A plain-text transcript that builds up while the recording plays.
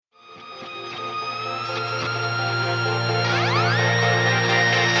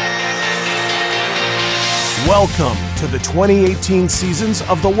Welcome to the 2018 seasons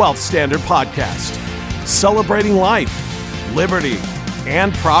of the Wealth Standard Podcast, celebrating life, liberty,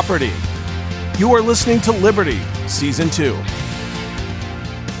 and property. You are listening to Liberty, Season 2.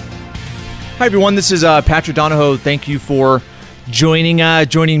 Hi, everyone. This is Patrick Donohoe. Thank you for joining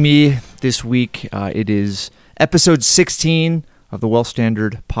me this week. It is episode 16 of the Wealth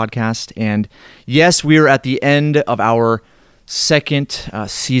Standard Podcast. And yes, we are at the end of our second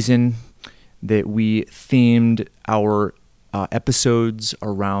season that we themed our episodes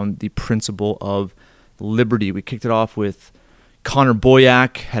around the principle of liberty. We kicked it off with Connor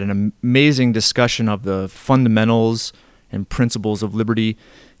Boyack, had an amazing discussion of the fundamentals and principles of liberty.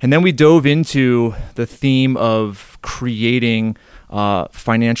 And then we dove into the theme of creating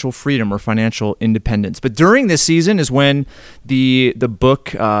financial freedom or financial independence. But during this season is when the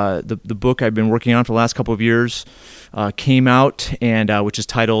book I've been working on for the last couple of years came out, and which is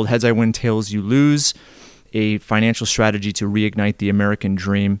titled "Heads I Win, Tails You Lose: A Financial Strategy to Reignite the American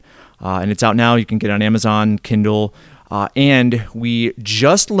Dream." And it's out now. You can get it on Amazon, Kindle. And we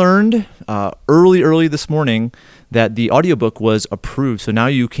just learned early this morning that the audiobook was approved. So now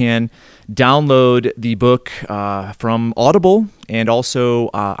you can download the book from Audible and also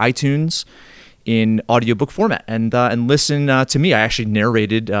iTunes in audiobook format and listen to me. I actually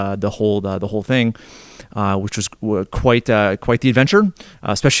narrated the whole thing, which was quite the adventure,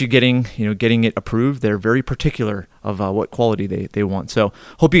 especially getting it approved. They're very particular of what quality they want. So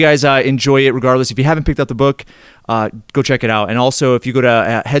hope you guys enjoy it regardless. If you haven't picked up the book, go check it out. And also, if you go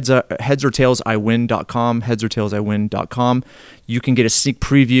to headsortailsiwin.com, headsortailsiwin.com, you can get a sneak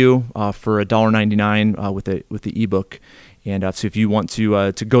preview for $1.99 with the ebook. And so if you want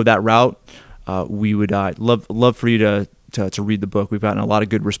to go that route, we would love for you to read the book. We've gotten a lot of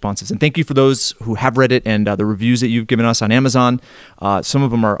good responses, and thank you for those who have read it and the reviews that you've given us on Amazon. Some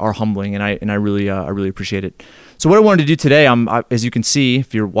of them are humbling, and I really appreciate it. So what I wanted to do today, as you can see,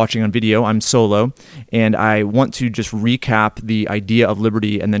 if you're watching on video, I'm solo, and I want to just recap the idea of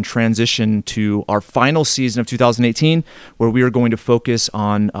liberty and then transition to our final season of 2018, where we are going to focus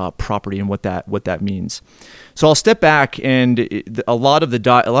on property and what that means. So I'll step back, and a lot of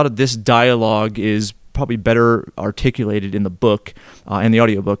this dialogue is probably better articulated in the book and the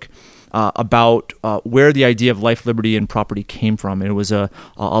audiobook about where the idea of life, liberty, and property came from. And it was a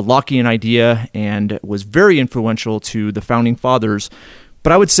Lockean idea and was very influential to the founding fathers.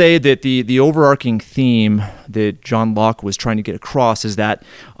 But I would say that the overarching theme that John Locke was trying to get across is that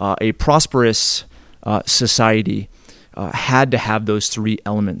a prosperous society had to have those three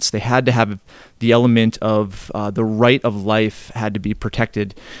elements. They had to have the element of the right of life had to be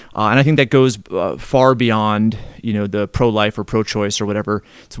protected, and I think that goes far beyond the pro-life or pro-choice or whatever.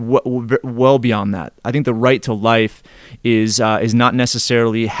 It's well beyond that. I think the right to life is not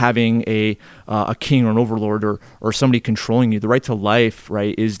necessarily having a king or an overlord or somebody controlling you. The right to life,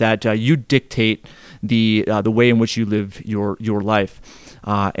 right, is that you dictate the way in which you live your life.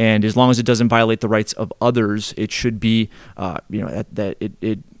 And as long as it doesn't violate the rights of others, it should be, that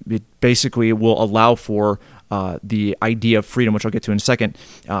it basically will allow for the idea of freedom, which I'll get to in a second,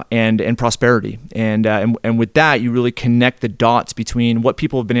 and prosperity. And with that, you really connect the dots between what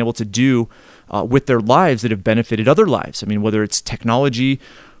people have been able to do with their lives that have benefited other lives. I mean, whether it's technology,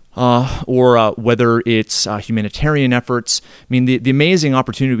 or whether it's humanitarian efforts. I mean, the amazing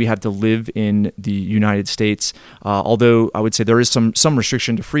opportunity we have to live in the United States, although I would say there is some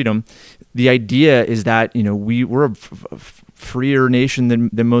restriction to freedom, the idea is that we're a freer nation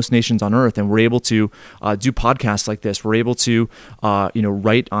than most nations on earth, and we're able to do podcasts like this. We're able to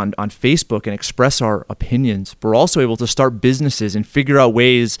write on Facebook and express our opinions. We're also able to start businesses and figure out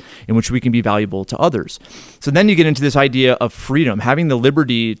ways in which we can be valuable to others. So then you get into this idea of freedom. Having the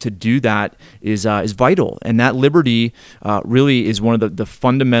liberty to do that is vital, and that liberty really is one of the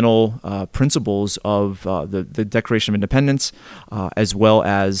fundamental principles of the Declaration of Independence, as well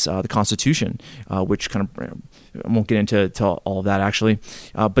as the Constitution, which kind of I won't get into all of that actually,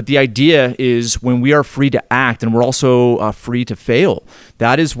 but the idea is when we are free to act and we're also free to fail,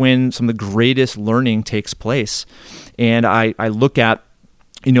 that is when some of the greatest learning takes place. And I look at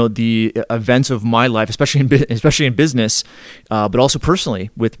the events of my life, especially in business, but also personally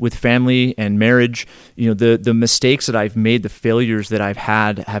with family and marriage. The mistakes that I've made, the failures that I've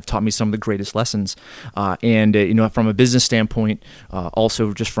had, have taught me some of the greatest lessons. And from a business standpoint,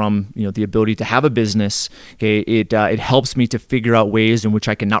 also just from the ability to have a business, okay, it helps me to figure out ways in which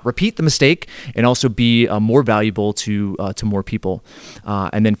I can not repeat the mistake and also be more valuable to more people.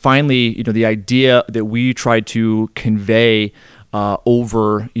 And then finally, the idea that we try to convey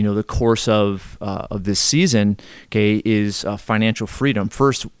over the course of this season, okay, is financial freedom.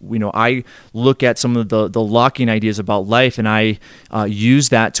 First, I look at some of the locking ideas about life, and I use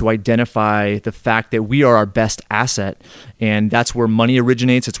that to identify the fact that we are our best asset, and that's where money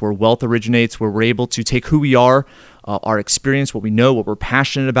originates. It's where wealth originates, where we're able to take who we are, our experience, what we know, what we're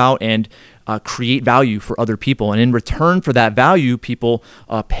passionate about, and create value for other people. And in return for that value, people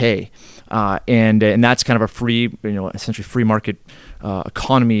pay. And that's kind of a free, essentially free market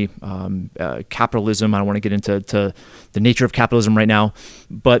economy, capitalism. I don't want to get into the nature of capitalism right now,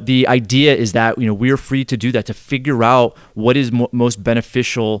 but the idea is that we are free to do that, to figure out what is most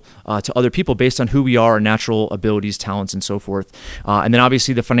beneficial to other people based on who we are, our natural abilities, talents, and so forth. And then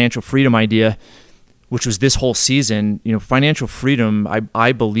obviously the financial freedom idea, which was this whole season. Financial freedom,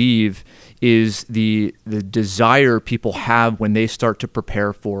 I believe, is the desire people have when they start to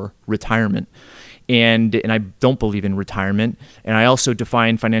prepare for retirement. And I don't believe in retirement. And I also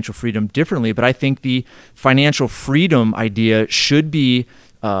define financial freedom differently. But I think the financial freedom idea should be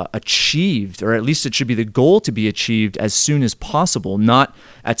achieved, or at least it should be the goal to be achieved as soon as possible, not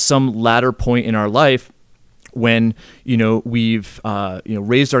at some latter point in our life when we've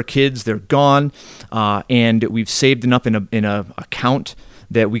raised our kids, they're gone, and we've saved enough in a account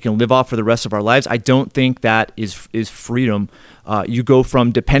that we can live off for the rest of our lives. I don't think that is freedom. You go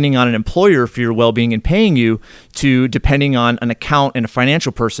from depending on an employer for your well-being and paying you to depending on an account and a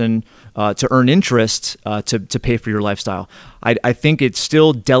financial person to earn interest to pay for your lifestyle. I think it's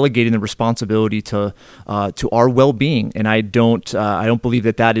still delegating the responsibility to our well-being, and I don't believe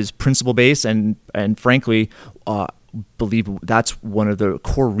that is principle-based, and frankly, believe that's one of the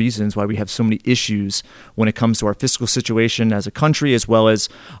core reasons why we have so many issues when it comes to our fiscal situation as a country, as well as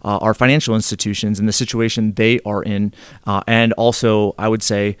our financial institutions and the situation they are in, and also I would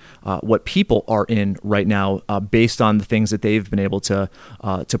say what people are in right now, based on the things that they've been able to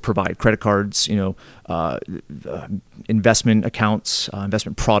provide: credit cards, investment accounts,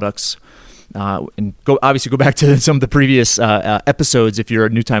 investment products. And go back to some of the previous episodes if you're a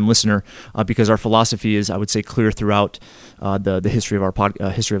new-time listener, because our philosophy is, I would say, clear throughout the history of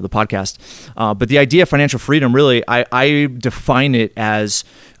our history of the podcast. But the idea of financial freedom, really, I define it as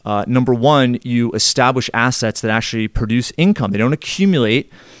number one, you establish assets that actually produce income. They don't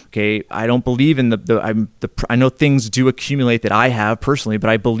accumulate. Okay, I don't believe in I know things do accumulate that I have personally, but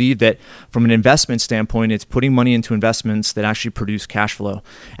I believe that from an investment standpoint, it's putting money into investments that actually produce cash flow.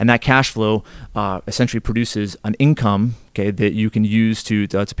 And that cash flow essentially produces an income, okay, that you can use to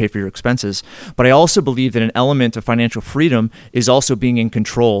pay for your expenses. But I also believe that an element of financial freedom is also being in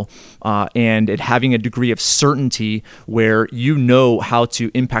control and having a degree of certainty where you know how to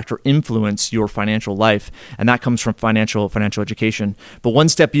impact or influence your financial life. And that comes from financial education. But one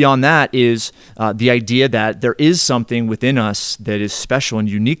step beyond that is the idea that there is something within us that is special and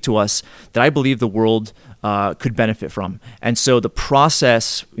unique to us that I believe the world could benefit from. And so the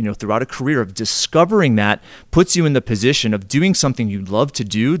process, throughout a career of discovering that puts you in the position of doing something you love to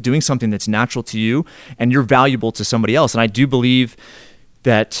do, doing something that's natural to you, and you're valuable to somebody else. And I do believe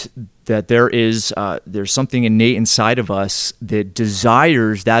that there's something innate inside of us that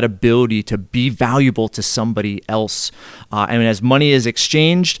desires that ability to be valuable to somebody else. And as money is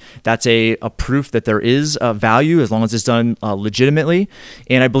exchanged, that's a proof that there is a value as long as it's done legitimately.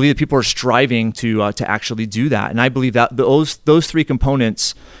 And I believe that people are striving to actually do that. And I believe that those three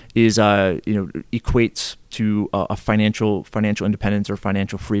components is equates to a financial independence or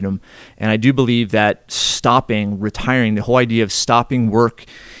financial freedom. And I do believe that retiring, the whole idea of stopping work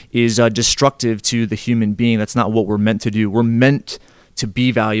is destructive to the human being. That's not what we're meant to do. We're meant to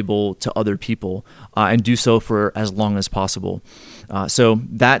be valuable to other people and do so for as long as possible. So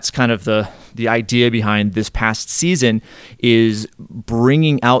that's kind of the idea behind this past season, is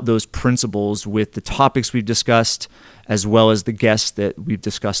bringing out those principles with the topics we've discussed, as well as the guests that we've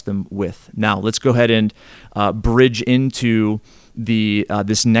discussed them with. Now, let's go ahead and bridge into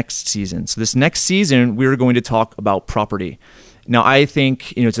this next season. So this next season, we're going to talk about property. Now, I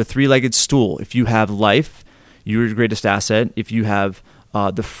think it's a three-legged stool. If you have life, you're your greatest asset. If you have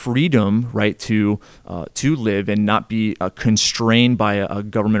the freedom, right, to live and not be constrained by a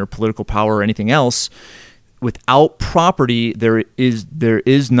government or political power or anything else, without property, there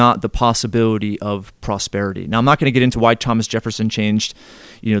is not the possibility of prosperity. Now, I'm not going to get into why Thomas Jefferson changed,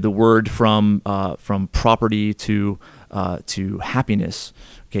 the word from property to happiness.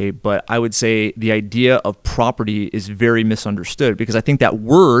 Okay, but I would say the idea of property is very misunderstood, because I think that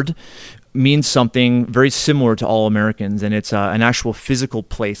word means something very similar to all Americans, and it's an actual physical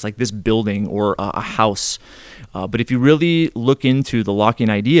place like this building or a house. But if you really look into the locking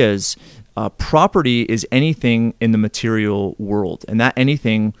ideas, property is anything in the material world, and that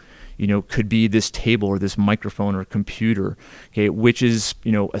anything, could be this table or this microphone or computer, okay, which is,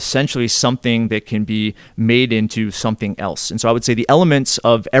 essentially something that can be made into something else. And so I would say the elements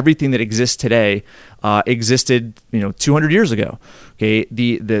of everything that exists today existed, 200 years ago. Okay,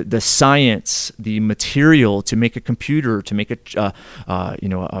 the science, the material to make a computer, to make a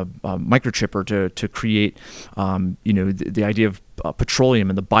microchip, or to create, the idea of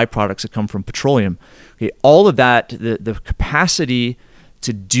petroleum and the byproducts that come from petroleum. Okay, all of that, the capacity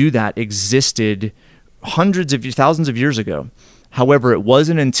to do that existed hundreds of thousands of years ago. However, it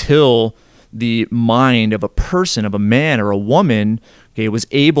wasn't until the mind of a person, of a man or a woman, was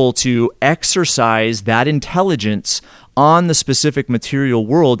able to exercise that intelligence on the specific material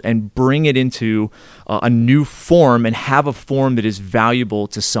world and bring it into a new form and have a form that is valuable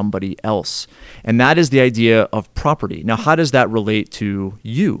to somebody else. And that is the idea of property. Now, how does that relate to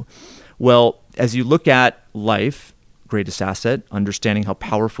you? Well, as you look at life, greatest asset, understanding how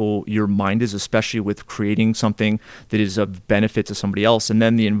powerful your mind is, especially with creating something that is of benefit to somebody else. And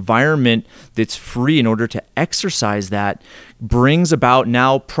then the environment that's free in order to exercise that brings about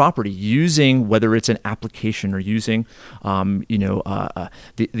now property, using whether it's an application or using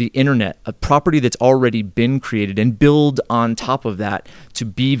the internet, a property that's already been created, and build on top of that to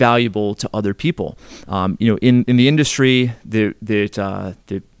be valuable to other people. In the industry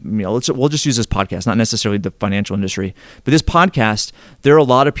we'll just use this podcast, not necessarily the financial industry, but this podcast, there are a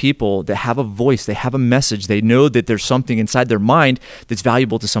lot of people that have a voice, they have a message, they know that there's something inside their mind that's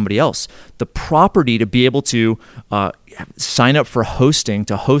valuable to somebody else. The property to be able to sign up for hosting,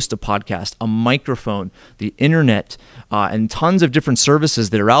 to host a podcast, a microphone, the internet, and tons of different services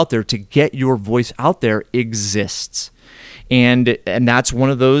that are out there to get your voice out there exists. And that's one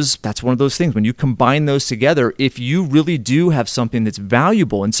of those things. When you combine those together, if you really do have something that's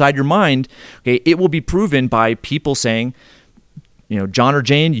valuable inside your mind, okay, it will be proven by people saying, John or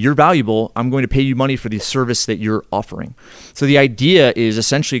Jane, you're valuable. I'm going to pay you money for the service that you're offering. So the idea is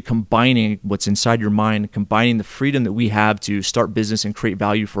essentially combining what's inside your mind, combining the freedom that we have to start business and create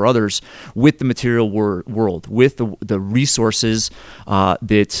value for others with the material world, with the resources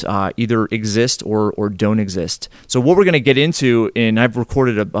that either exist or don't exist. So what we're going to get into, and I've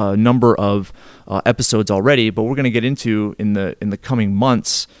recorded a number of episodes already, but we're going to get into in the coming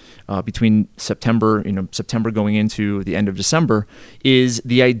months, between September going into the end of December, is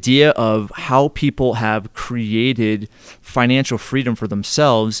the idea of how people have created financial freedom for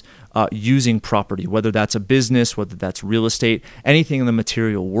themselves using property, whether that's a business, whether that's real estate, anything in the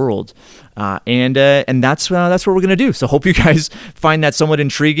material world, and that's what we're going to do. So hope you guys find that somewhat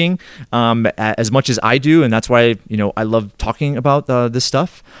intriguing, as much as I do, and that's why I love talking about this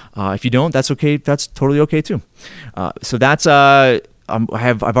stuff. If you don't, that's okay. That's totally okay too. So that's.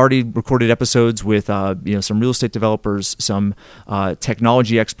 I've already recorded episodes with some real estate developers, some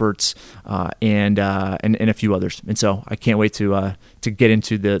technology experts, and a few others. And so I can't wait to get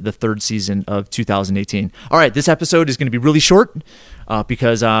into the third season of 2018. All right, this episode is going to be really short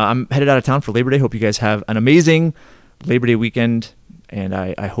because I'm headed out of town for Labor Day. Hope you guys have an amazing Labor Day weekend, and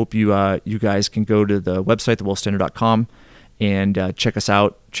I hope you guys can go to the website, thewealthstandard.com, and check us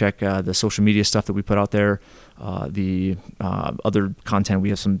out. Check the social media stuff that we put out there. The other content, we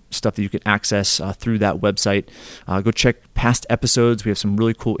have some stuff that you can access through that website. Go check past episodes. We have some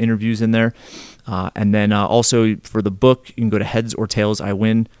really cool interviews in there. And then also for the book, you can go to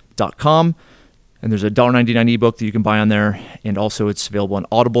headsortailsiwin.com. And there's a $1.99 ebook that you can buy on there. And also it's available on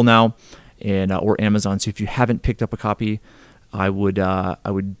Audible now and or Amazon. So if you haven't picked up a copy, I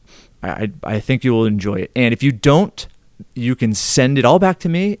think you will enjoy it. And if you don't, you can send it all back to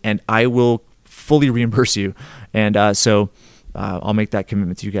me and I will fully reimburse you. And so I'll make that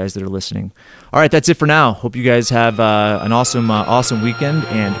commitment to you guys that are listening. All right, that's it for now. Hope you guys have an awesome weekend,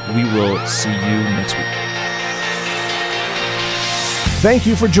 and we will see you next week. Thank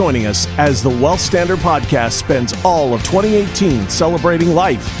you for joining us as the Wealth Standard Podcast spends all of 2018 celebrating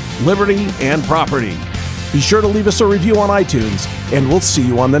life, liberty, and property. Be sure to leave us a review on iTunes, and we'll see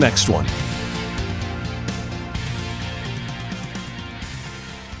you on the next one.